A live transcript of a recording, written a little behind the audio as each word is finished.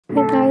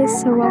Hey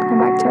guys, so welcome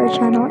back to our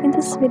channel. In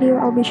this video,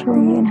 I'll be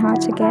showing you on how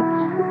to get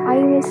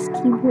iOS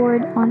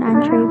keyboard on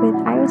Android with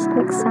iOS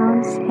click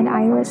sounds and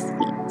iOS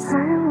themes.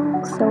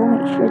 So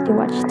make sure to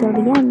watch till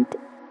the end.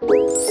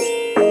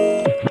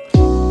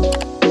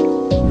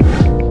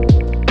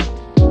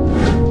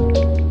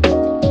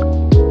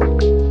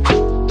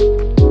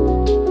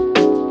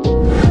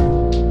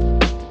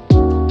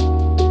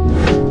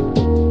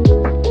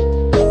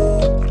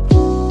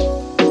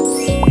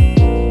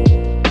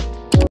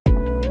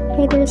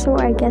 Hey there, so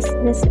I guess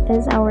this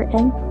is our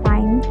nth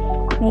time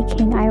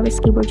making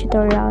iOS keyboard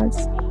tutorials,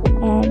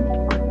 and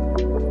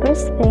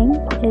first thing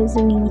is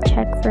we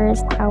check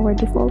first our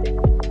default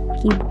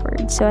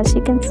keyboard. So as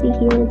you can see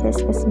here, this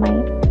is my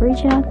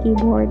original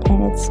keyboard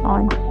and it's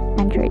on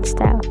Android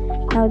style.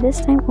 Now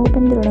this time,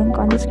 open the link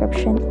on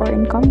description or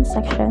in comment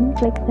section,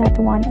 click that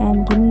one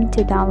and you need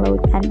to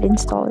download and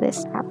install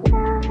this app.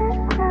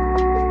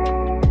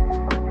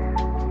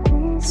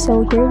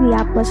 So here the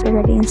app was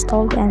already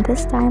installed, and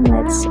this time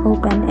let's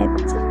open it.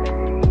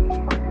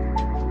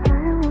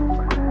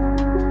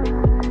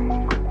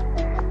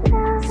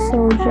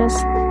 So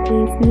just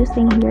a few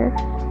things here.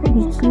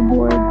 The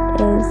keyboard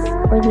is,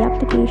 or the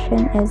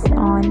application is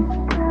on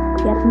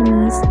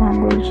Vietnamese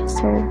language,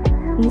 so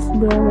please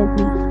bear with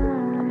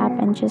the app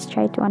and just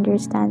try to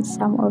understand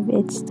some of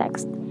its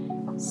text.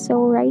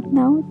 So right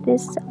now,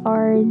 these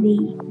are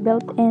the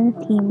built-in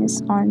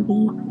themes on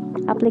the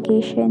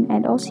application,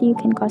 and also you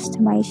can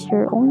customize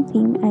your own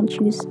theme and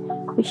choose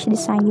which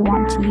design you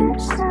want to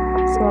use,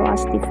 as well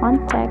as the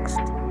font text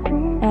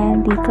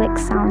and the click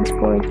sounds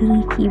for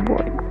the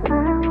keyboard.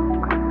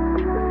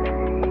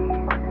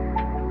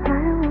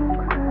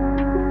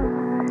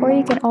 Or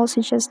you can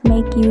also just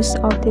make use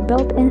of the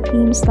built-in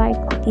themes like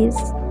this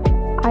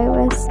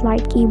iOS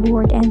light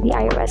keyboard and the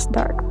iOS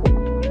dark.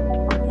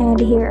 And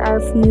here are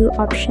a few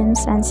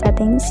options and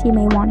settings you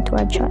may want to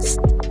adjust.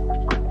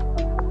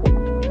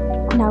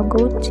 Now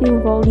go to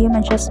volume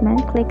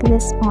adjustment, click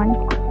this on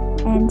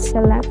and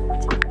select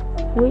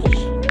which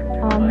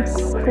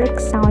click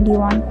sound you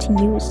want to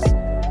use.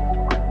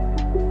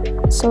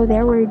 So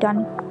there, we're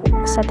done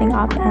setting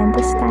up, and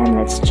this time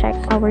let's check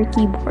our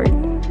keyboard.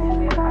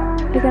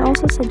 You can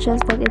also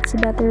suggest that it's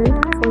better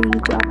for you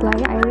to apply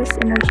iOS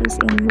emojis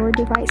in your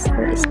device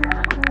first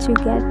to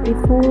get the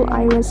full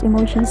iOS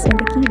emojis in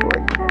the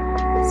keyboard.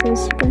 So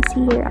as you can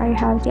see here, I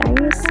have the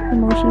iOS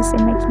emojis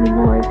in my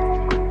keyboard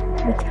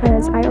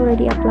because I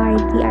already applied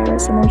the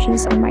iOS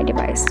emojis on my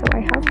device. So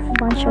I have a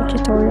bunch of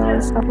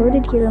tutorials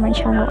uploaded here on my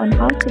channel on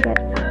how to get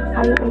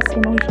iOS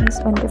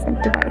emojis on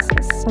different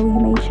devices, so you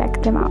may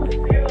check them out.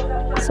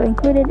 So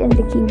included in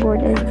the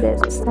keyboard is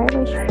this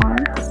stylish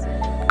fonts,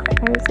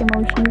 iOS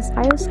emojis,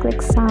 iOS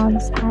click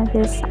sounds, and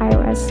this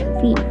iOS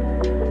theme.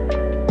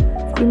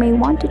 If you may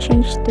want to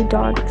change to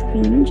dark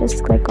theme,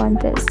 just click on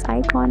this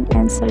icon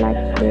and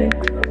select the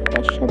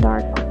Extra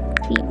Dark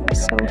theme.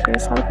 So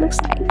here's how it looks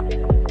like.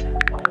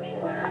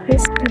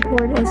 This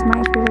keyboard is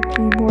my favorite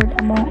keyboard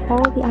among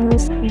all the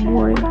iOS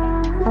keyboard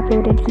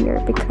uploaded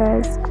here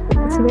because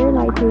it's very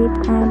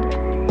lightweight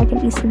and I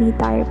can easily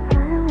type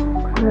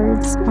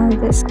words on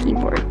this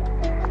keyboard.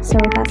 So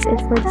that's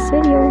it for this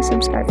video.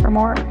 Subscribe for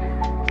more.